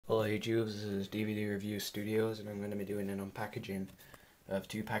Hello YouTube, this is DVD Review Studios and I'm going to be doing an unpackaging of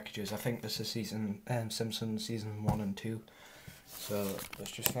two packages. I think this is Simpsons Season 1 and 2. So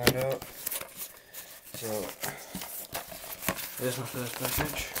let's just find out. So here's my first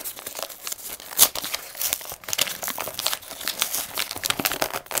package.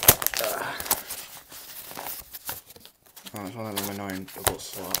 Oh, it's one of them annoying double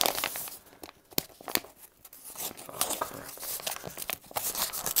slots. Oh crap.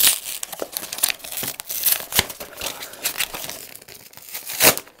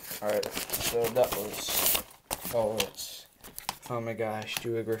 Alright, so that was, it's Family Guy,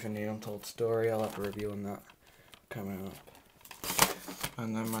 Stewie Griffin, The Untold Story. I'll have a review on that coming up.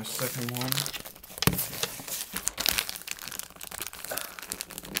 And then my second one,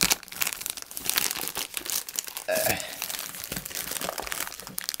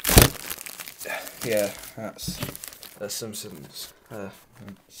 yeah, that's The Simpsons,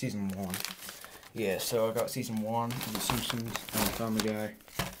 Season 1. Yeah, so I got Season 1 of The Simpsons and Family Guy.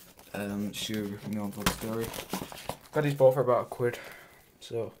 Stewie Griffin, The Untold Story. Got these both for about £1,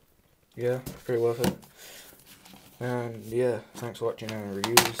 so yeah, pretty worth it. And yeah, thanks for watching, our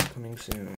reviews coming soon.